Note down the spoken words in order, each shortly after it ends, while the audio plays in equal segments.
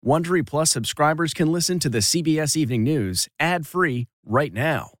Wondery Plus subscribers can listen to the CBS Evening News ad-free right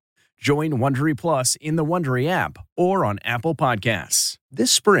now. Join Wondery Plus in the Wondery app or on Apple Podcasts.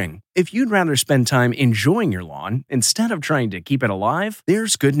 This spring, if you'd rather spend time enjoying your lawn instead of trying to keep it alive,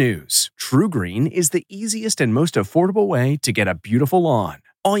 there's good news. True Green is the easiest and most affordable way to get a beautiful lawn.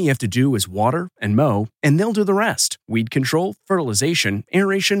 All you have to do is water and mow, and they'll do the rest. Weed control, fertilization,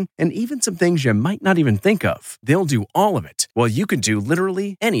 aeration, and even some things you might not even think of. They'll do all of it, while you can do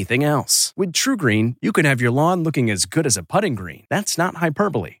literally anything else. With True Green, you can have your lawn looking as good as a putting green. That's not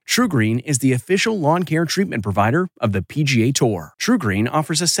hyperbole. True Green is the official lawn care treatment provider of the PGA Tour. True Green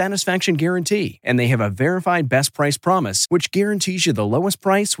offers a satisfaction guarantee, and they have a verified best price promise, which guarantees you the lowest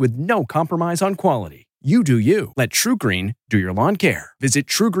price with no compromise on quality. You do you. Let True Green do your lawn care. Visit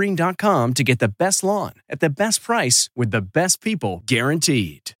TrueGreen.com to get the best lawn at the best price with the best people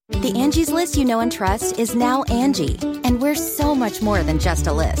guaranteed. The Angie's List you know and trust is now Angie, and we're so much more than just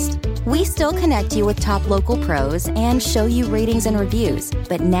a list. We still connect you with top local pros and show you ratings and reviews,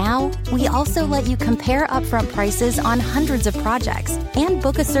 but now we also let you compare upfront prices on hundreds of projects and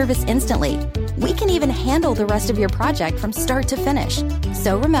book a service instantly. We can even handle the rest of your project from start to finish.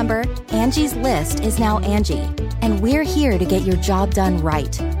 So remember, Angie's List is now Angie, and we're here to get your job done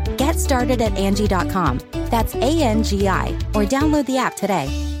right. Get started at Angie.com. That's ANGI, or download the app today.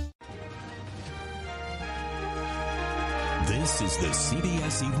 This is the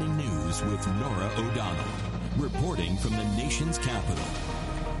CBS Evening News with Norah O'Donnell, reporting from the nation's capital.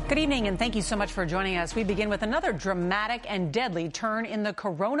 Good evening, and thank you so much for joining us. We begin with another dramatic and deadly turn in the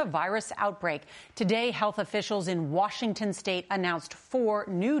coronavirus outbreak. Today, health officials in Washington state announced 4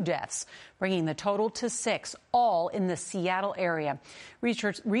 new deaths, bringing the total to 6, all in the Seattle area.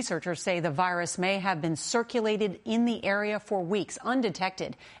 Researchers say the virus may have been circulated in the area for weeks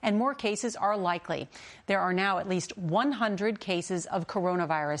undetected, and more cases are likely. There are now at least 100 cases of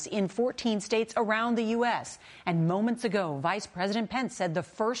coronavirus in 14 states around the U.S. And moments ago, Vice President Pence said the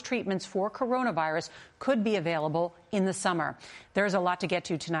first treatments for coronavirus could be available in the summer. There's a lot to get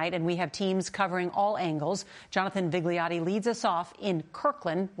to tonight, and we have teams covering all angles. Jonathan Vigliotti leads us off in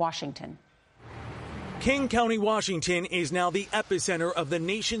Kirkland, Washington. King County, Washington is now the epicenter of the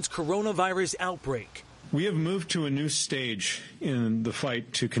nation's coronavirus outbreak. We have moved to a new stage in the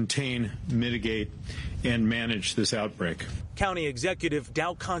fight to contain, mitigate, and manage this outbreak. County Executive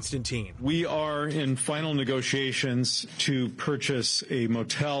Dow Constantine. We are in final negotiations to purchase a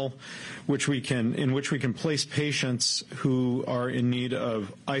motel in which we can place patients who are in need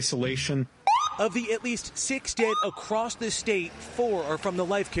of isolation. Of the at least 6 dead across the state, 4 are from the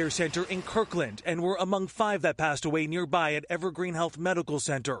Life Care Center in Kirkland and were among 5 that passed away nearby at Evergreen Health Medical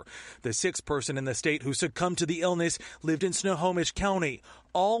Center. The 6th person in the state who succumbed to the illness lived in Snohomish County.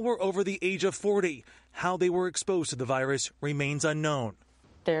 All were over the age of 40. How they were exposed to the virus remains unknown.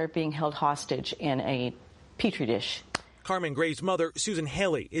 They're being held hostage in a petri dish. Carmen Gray's mother, Susan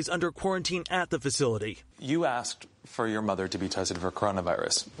Haley, is under quarantine at the facility. You asked for your mother to be tested for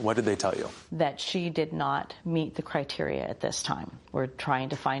coronavirus. What did they tell you? That she did not meet the criteria at this time. We're trying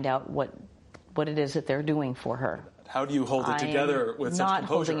to find out what it is that they're doing for her. How do you hold it together with such composure? Not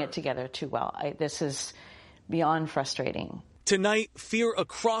holding it together too well. This is beyond frustrating. Tonight, fear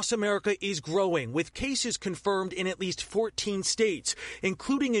across America is growing, with cases confirmed in at least 14 states,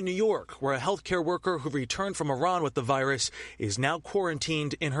 including in New York, where a healthcare worker who returned from Iran with the virus is now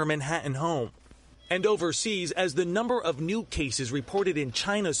quarantined in her Manhattan home. And overseas, as the number of new cases reported in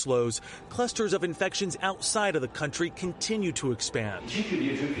China slows, clusters of infections outside of the country continue to expand.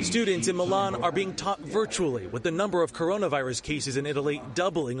 Students in Milan are being taught virtually, with the number of coronavirus cases in Italy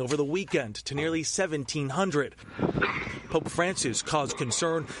doubling over the weekend to nearly 1,700. Pope Francis caused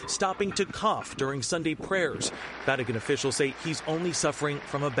concern, stopping to cough during Sunday prayers. Vatican officials say he's only suffering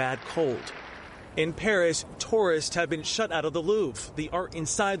from a bad cold. In Paris, tourists have been shut out of the Louvre, the art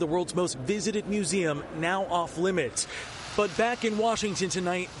inside the world's most visited museum, now off limits. But back in Washington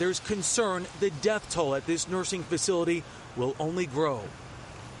tonight, there's concern the death toll at this nursing facility will only grow.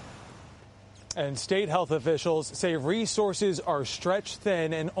 And state health officials say resources are stretched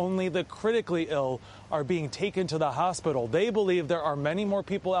thin and only the critically ill are being taken to the hospital. They believe there are many more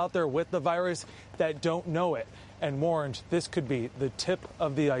people out there with the virus that don't know it and warned this could be the tip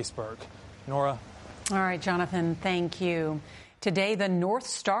of the iceberg. Norah. All right, Jonathan, thank you. Today, the North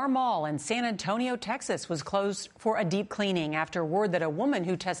Star Mall in San Antonio, Texas, was closed for a deep cleaning after word that a woman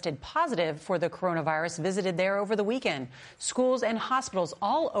who tested positive for the coronavirus visited there over the weekend. Schools and hospitals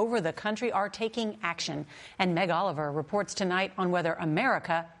all over the country are taking action. And Meg Oliver reports tonight on whether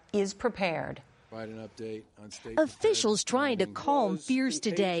America is prepared. Officials trying to calm fears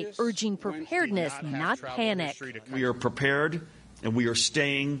today, urging preparedness, not panic. We are prepared and we are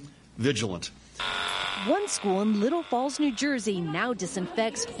staying vigilant. One school in Little Falls, New Jersey now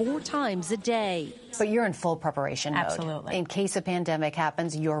disinfects 4 times a day. But you're in full preparation mode. Absolutely. In case a pandemic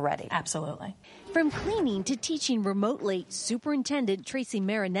happens, you're ready. Absolutely. From cleaning to teaching remotely, Superintendent Tracy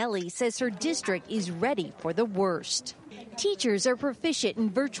Marinelli says her district is ready for the worst. Teachers are proficient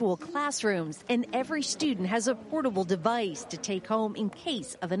in virtual classrooms, and every student has a portable device to take home in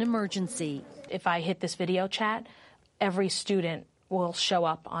case of an emergency. If I hit this video chat, every student will show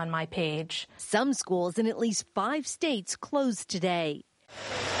up on my page. Some schools in at least 5 states closed today.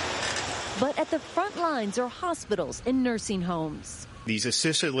 But at the front lines are hospitals and nursing homes. These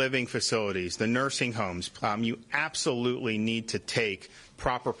assisted living facilities, the nursing homes, you absolutely need to take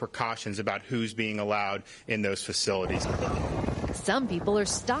proper precautions about who's being allowed in those facilities. Some people are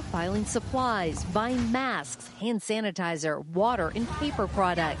stockpiling supplies, buying masks, hand sanitizer, water, and paper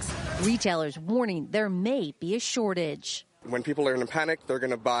products. Retailers warning there may be a shortage. When people are in a panic, they're going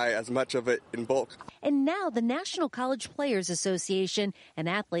to buy as much of it in bulk. And now the National College Players Association, an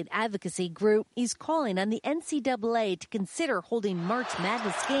athlete advocacy group, is calling on the NCAA to consider holding March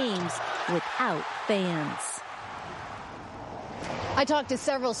Madness games without fans. I talked to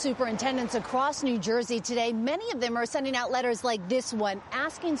several superintendents across New Jersey today. Many of them are sending out letters like this one,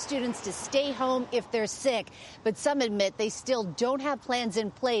 asking students to stay home if they're sick. But some admit they still don't have plans in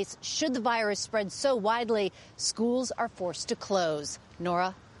place should the virus spread so widely schools are forced to close.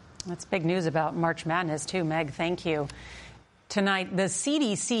 Norah? That's big news about March Madness, too, Meg. Thank you. Tonight, the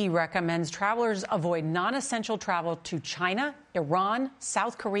CDC recommends travelers avoid non-essential travel to China, Iran,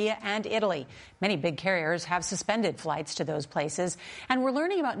 South Korea, and Italy. Many big carriers have suspended flights to those places. And we're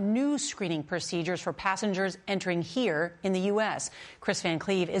learning about new screening procedures for passengers entering here in the U.S. Chris Van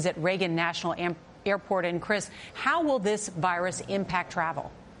Cleve is at Reagan National Airport. And Chris, how will this virus impact travel?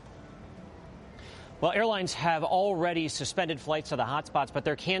 Well, airlines have already suspended flights to the hotspots, but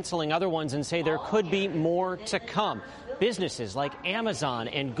they're canceling other ones and say there could be more to come. Businesses like Amazon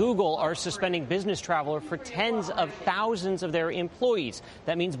and Google are suspending business travel for tens of thousands of their employees.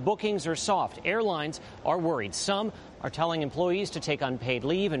 That means bookings are soft. Airlines are worried. Some are telling employees to take unpaid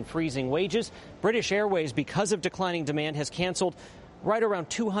leave and freezing wages. British Airways, because of declining demand, has canceled right around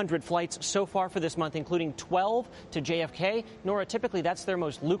 200 flights so far for this month, including 12 to JFK. Norah, typically that's their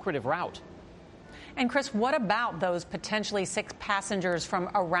most lucrative route. And Chris, what about those potentially sick passengers from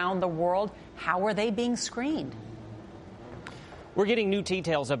around the world? How are they being screened? We're getting new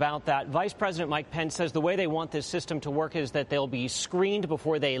details about that. Vice President Mike Pence says the way they want this system to work is that they'll be screened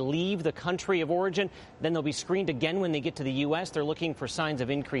before they leave the country of origin. Then they'll be screened again when they get to the U.S. They're looking for signs of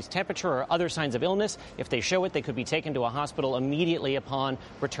increased temperature or other signs of illness. If they show it, they could be taken to a hospital immediately upon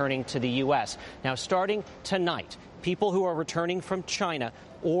returning to the U.S. Now, starting tonight, people who are returning from China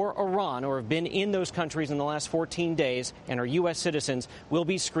or Iran or have been in those countries in the last 14 days and are U.S. citizens will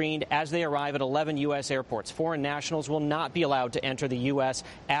be screened as they arrive at 11 U.S. airports. Foreign nationals will not be allowed to enter the U.S.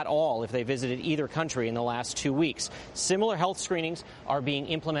 at all if they visited either country in the last 2 weeks. Similar health screenings are being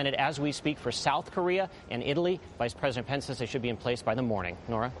implemented as we speak for South Korea and Italy. Vice President Pence says they should be in place by the morning.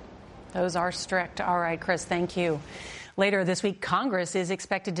 Norah? Those are strict. All right, Chris, thank you. Later this week, Congress is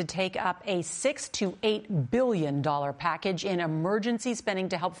expected to take up a $6 to $8 billion package in emergency spending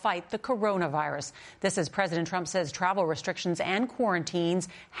to help fight the coronavirus. This as President Trump says travel restrictions and quarantines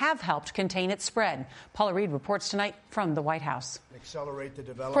have helped contain its spread. Paula Reed reports tonight from the White House.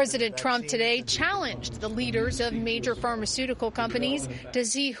 President Trump today challenged the leaders of major pharmaceutical companies to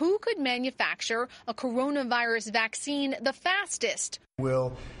see who could manufacture a coronavirus vaccine the fastest.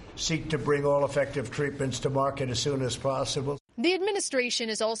 We'll seek to bring all effective treatments to market as soon as possible. The administration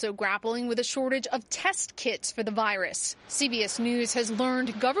is also grappling with a shortage of test kits for the virus. CBS News has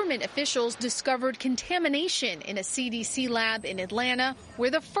learned government officials discovered contamination in a CDC lab in Atlanta, where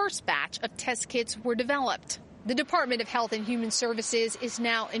the first batch of test kits were developed. The Department of Health and Human Services is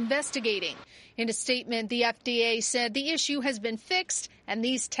now investigating. In a statement, the FDA said the issue has been fixed and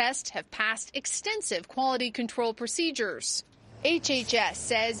these tests have passed extensive quality control procedures. HHS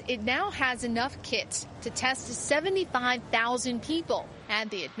says it now has enough kits to test 75,000 people,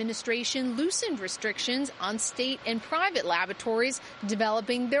 and the administration loosened restrictions on state and private laboratories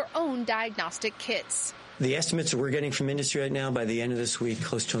developing their own diagnostic kits. The estimates that we're getting from industry right now, by the end of this week,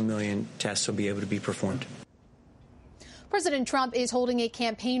 close to 1 million tests will be able to be performed. President Trump is holding a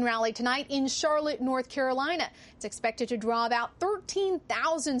campaign rally tonight in Charlotte, North Carolina. It's expected to draw about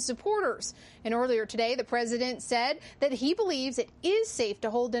 13,000 supporters. And earlier today, the president said that he believes it is safe to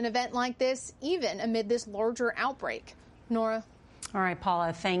hold an event like this, even amid this larger outbreak. Norah? All right,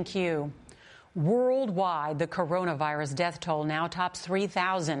 Paula, thank you. Worldwide, the coronavirus death toll now tops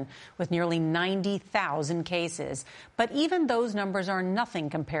 3,000 with nearly 90,000 cases. But even those numbers are nothing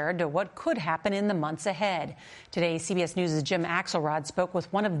compared to what could happen in the months ahead. Today, CBS News' Jim Axelrod spoke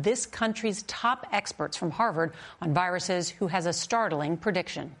with one of this country's top experts from Harvard on viruses who has a startling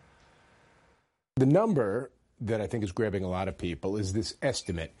prediction. The number that I think is grabbing a lot of people is this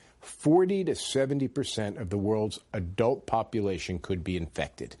estimate. 40 to 70% of the world's adult population could be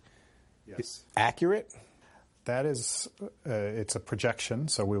infected. Yes. Accurate? That is, it's a projection,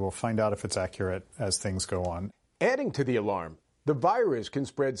 so we will find out if it's accurate as things go on. Adding to the alarm, the virus can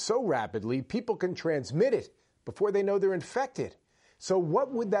spread so rapidly people can transmit it before they know they're infected. So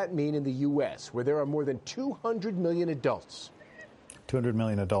what would that mean in the U.S., where there are more than 200 million adults? 200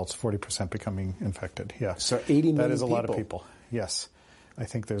 million adults, 40% becoming infected, yeah. So 80 million That is a lot people. of people, yes. I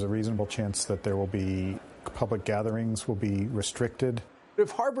think there's a reasonable chance that there will be public gatherings will be restricted.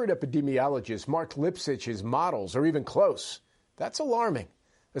 If Harvard epidemiologist Mark Lipsich's models are even close, that's alarming,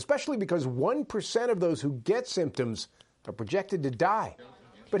 especially because 1% of those who get symptoms are projected to die.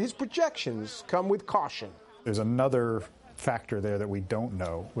 But his projections come with caution. There's another factor there that we don't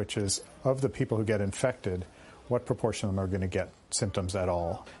know, which is of the people who get infected, what proportion of them are going to get symptoms at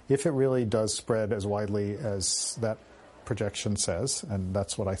all. If it really does spread as widely as that projection says, and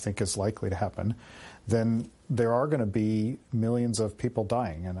that's what I think is likely to happen, then there are going to be millions of people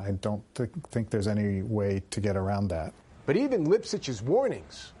dying, and I don't think there's any way to get around that. But even Lipsich's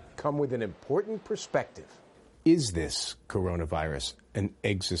warnings come with an important perspective. Is this coronavirus an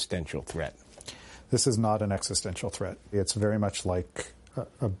existential threat? This is not an existential threat. It's very much like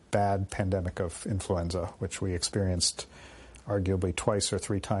a bad pandemic of influenza, which we experienced arguably twice or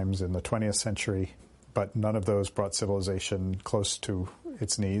three times in the 20th century, but none of those brought civilization close to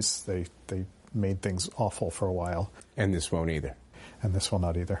its knees. They made things awful for a while. And this won't either. And this will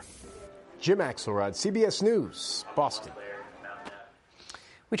not either. Jim Axelrod, CBS News, Boston.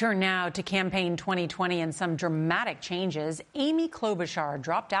 We turn now to campaign 2020 and some dramatic changes. Amy Klobuchar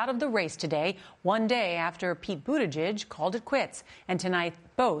dropped out of the race today, one day after Pete Buttigieg called it quits. And tonight,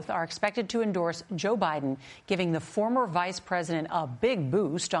 both are expected to endorse Joe Biden, giving the former vice president a big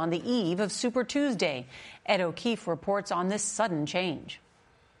boost on the eve of Super Tuesday. Ed O'Keefe reports on this sudden change.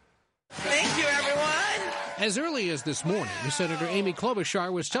 Thank you, everyone. As early as this morning, Senator Amy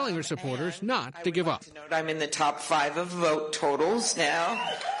Klobuchar was telling her supporters not to give up. I'm in the top 5 of vote totals now.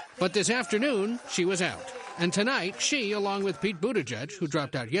 But this afternoon, she was out. And tonight, she, along with Pete Buttigieg, who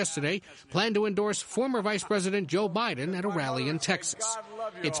dropped out yesterday, plan to endorse former Vice President Joe Biden at a rally in Texas.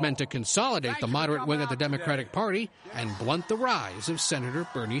 It's meant to consolidate the moderate wing of the Democratic Party and blunt the rise of Senator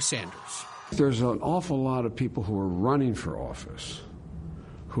Bernie Sanders. There's an awful lot of people who are running for office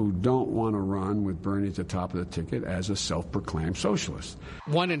who don't want to run with Bernie at the top of the ticket as a self-proclaimed socialist.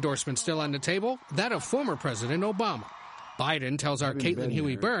 One endorsement still on the table, that of former President Obama. Biden tells our Caitlin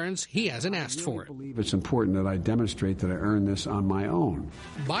Huey Burns he hasn't asked for it. I believe it's important that I demonstrate that I earned this on my own.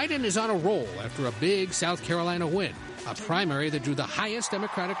 Biden is on a roll after a big South Carolina win, a primary that drew the highest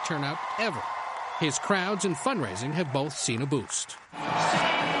Democratic turnout ever. His crowds and fundraising have both seen a boost.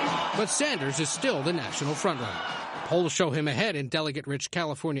 But Sanders is still the national frontrunner. Polls show him ahead in delegate-rich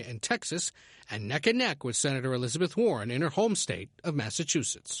California and Texas, and neck with Senator Elizabeth Warren in her home state of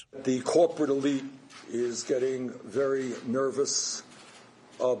Massachusetts. The corporate elite is getting very nervous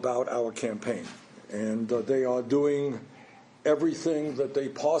about our campaign, and they are doing everything that they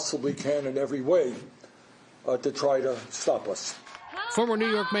possibly can in every way to try to stop us. Former New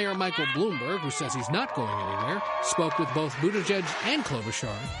York Mayor Michael Bloomberg, who says he's not going anywhere, spoke with both Buttigieg and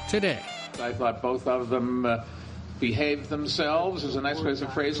Klobuchar today. I thought both of them behaved themselves, is a nice way to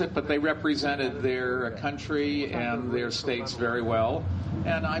phrase it, but they represented their country and their states very well.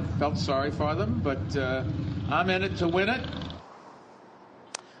 And I felt sorry for them, but I'm in it to win it.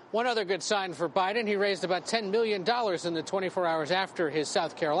 One other good sign for Biden, he raised about $10 million in the 24 hours after his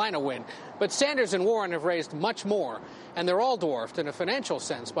South Carolina win. But Sanders and Warren have raised much more, and they're all dwarfed in a financial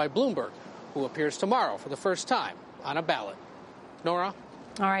sense by Bloomberg, who appears tomorrow for the first time on a ballot. Norah?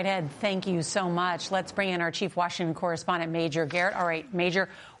 All right, Ed, thank you so much. Let's bring in our chief Washington correspondent, Major Garrett. All right, Major,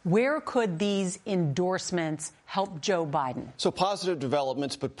 where could these endorsements help Joe Biden? So positive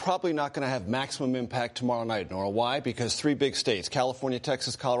developments, but probably not going to have maximum impact tomorrow night, Nora. Why? Because 3 big states, California,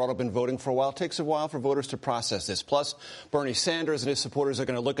 Texas, Colorado, have been voting for a while. It takes a while for voters to process this. Plus, Bernie Sanders and his supporters are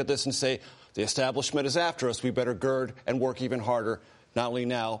going to look at this and say, the establishment is after us. We better gird and work even harder, not only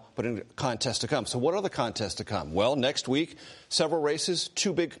now, but in contests to come. So what are the contests to come? Well, next week, several races,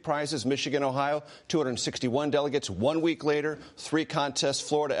 2 big prizes, Michigan, Ohio, 261 delegates. 1 week later, 3 contests,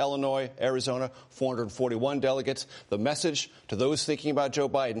 Florida, Illinois, Arizona, 441 delegates. The message to those thinking about Joe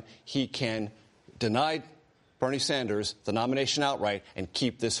Biden, he can deny Bernie Sanders the nomination outright and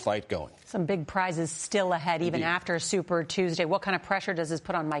keep this fight going. Some big prizes still ahead, even after Super Tuesday. What kind of pressure does this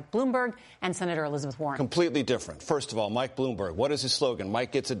put on Mike Bloomberg and Senator Elizabeth Warren? Completely different. First of all, Mike Bloomberg, what is his slogan?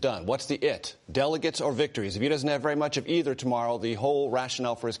 Mike gets it done. What's the it? Delegates or victories? If he doesn't have very much of either tomorrow, the whole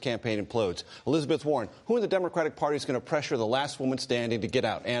rationale for his campaign implodes. Elizabeth Warren, who in the Democratic Party is going to pressure the last woman standing to get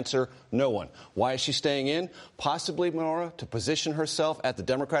out? Answer, no one. Why is she staying in? Possibly, Norah, to position herself at the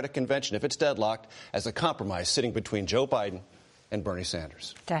Democratic convention, if it's deadlocked, as a compromise sitting between Joe Biden and Bernie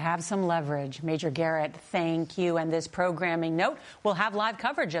Sanders. To have some leverage. Major Garrett, thank you. And this programming note, we'll have live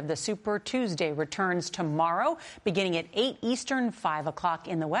coverage of the Super Tuesday returns tomorrow, beginning at 8 Eastern, 5 o'clock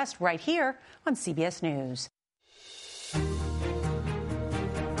in the West, right here on CBS News.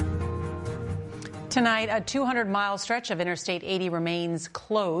 Tonight, a 200-mile stretch of Interstate 80 remains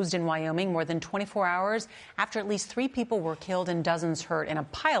closed in Wyoming more than 24 hours after at least 3 people were killed and dozens hurt in a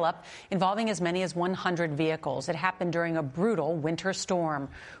pileup involving as many as 100 vehicles. It happened during a brutal winter storm.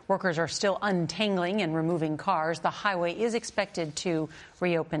 Workers are still untangling and removing cars. The highway is expected to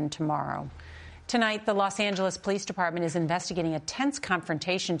reopen tomorrow. Tonight, the Los Angeles Police Department is investigating a tense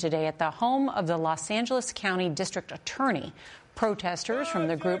confrontation today at the home of the Los Angeles County District Attorney. Protesters from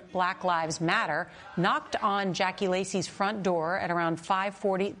the group Black Lives Matter knocked on Jackie Lacey's front door at around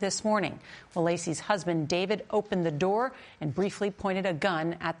 5:40 this morning. Well, Lacey's husband, David, opened the door and briefly pointed a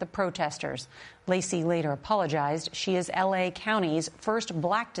gun at the protesters. Lacey later apologized. She is L.A. County's first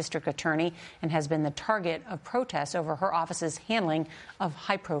black district attorney and has been the target of protests over her office's handling of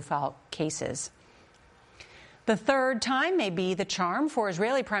high-profile cases. The third time may be the charm for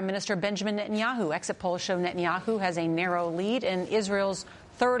Israeli Prime Minister Benjamin Netanyahu. Exit polls show Netanyahu has a narrow lead in Israel's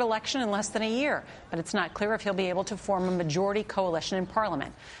third election in less than a year, but it's not clear if he'll be able to form a majority coalition in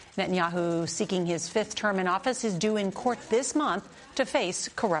parliament. Netanyahu, seeking his 5th term in office, is due in court this month to face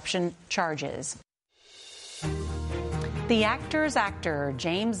corruption charges. The actor's actor,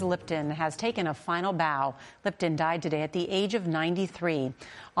 James Lipton, has taken a final bow. Lipton died today at the age of 93.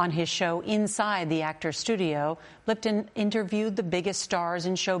 On his show Inside the Actor's Studio, Lipton interviewed the biggest stars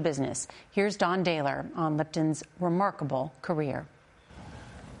in show business. Here's Don Dahler on Lipton's remarkable career.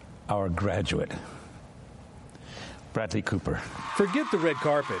 Our graduate, Bradley Cooper. Forget the red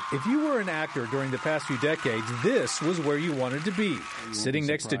carpet. If you were an actor during the past few decades, this was where you wanted to be, sitting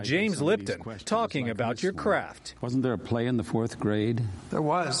next to James Lipton, talking about your craft. Wasn't there a play in the 4th grade? There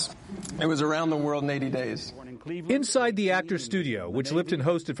was. It was Around the World in 80 Days. Inside the Actor's Studio, which Lipton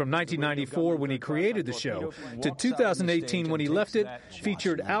hosted from 1994 when he created the show to 2018 when he left it,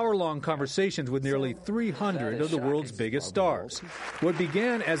 featured hour-long conversations with nearly 300 of the world's biggest stars. What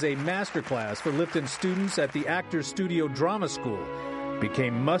began as a masterclass for Lipton students at the Actor's Studio Drama School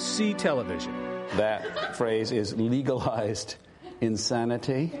became must-see television. That phrase is legalized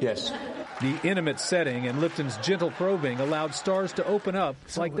insanity. Yes. The intimate setting and Lipton's gentle probing allowed stars to open up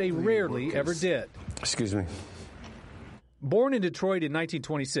like they rarely ever did. Excuse me. Born in Detroit in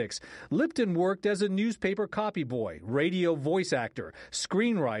 1926, Lipton worked as a newspaper copy boy, radio voice actor,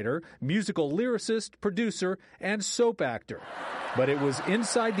 screenwriter, musical lyricist, producer, and soap actor. But it was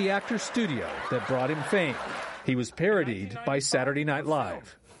inside the Actor's Studio that brought him fame. He was parodied by Saturday Night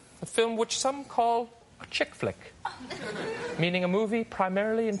Live. A film which some call a chick flick, meaning a movie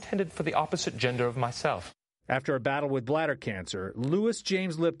primarily intended for the opposite gender of myself. After a battle with bladder cancer, Louis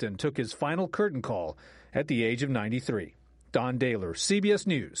James Lipton took his final curtain call at the age of 93. Don Dahler, CBS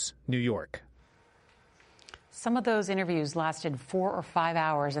News, New York. Some of those interviews lasted 4 or 5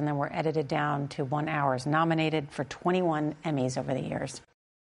 hours and then were edited down to 1 hour. Nominated for 21 Emmys over the years.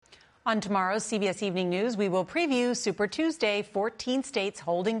 On tomorrow's CBS Evening News, we will preview Super Tuesday, 14 states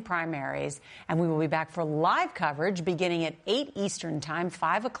holding primaries. And we will be back for live coverage beginning at 8 Eastern Time,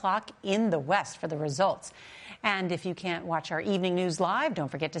 5 o'clock in the West for the results. And if you can't watch our evening news live,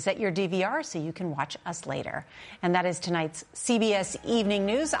 don't forget to set your DVR so you can watch us later. And that is tonight's CBS Evening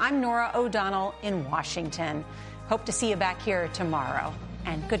News. I'm Norah O'Donnell in Washington. Hope to see you back here tomorrow.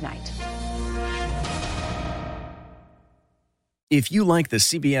 And good night. If you like the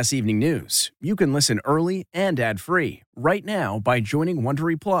CBS Evening News, you can listen early and ad-free right now by joining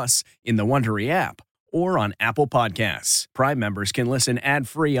Wondery Plus in the Wondery app or on Apple Podcasts. Prime members can listen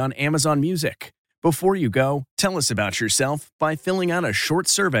ad-free on Amazon Music. Before you go, tell us about yourself by filling out a short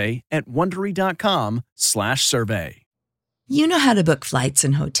survey at Wondery.com/survey. You know how to book flights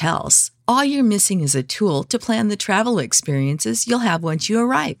and hotels. All you're missing is a tool to plan the travel experiences you'll have once you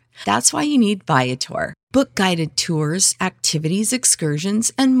arrive. That's why you need Viator. Book guided tours, activities,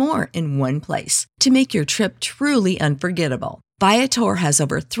 excursions, and more in one place to make your trip truly unforgettable. Viator has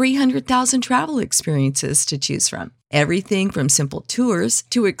over 300,000 travel experiences to choose from. Everything from simple tours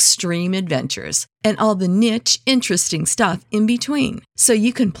to extreme adventures and all the niche, interesting stuff in between. So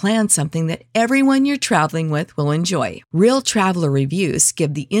you can plan something that everyone you're traveling with will enjoy. Real traveler reviews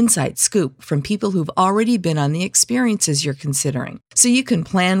give the inside scoop from people who've already been on the experiences you're considering. So you can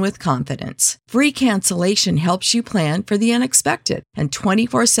plan with confidence. Free cancellation helps you plan for the unexpected. And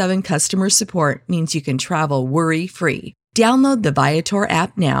 24/7 customer support means you can travel worry-free. Download the Viator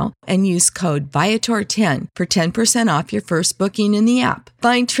app now and use code Viator10 for 10% off your first booking in the app.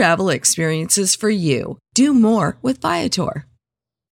 Find travel experiences for you. Do more with Viator.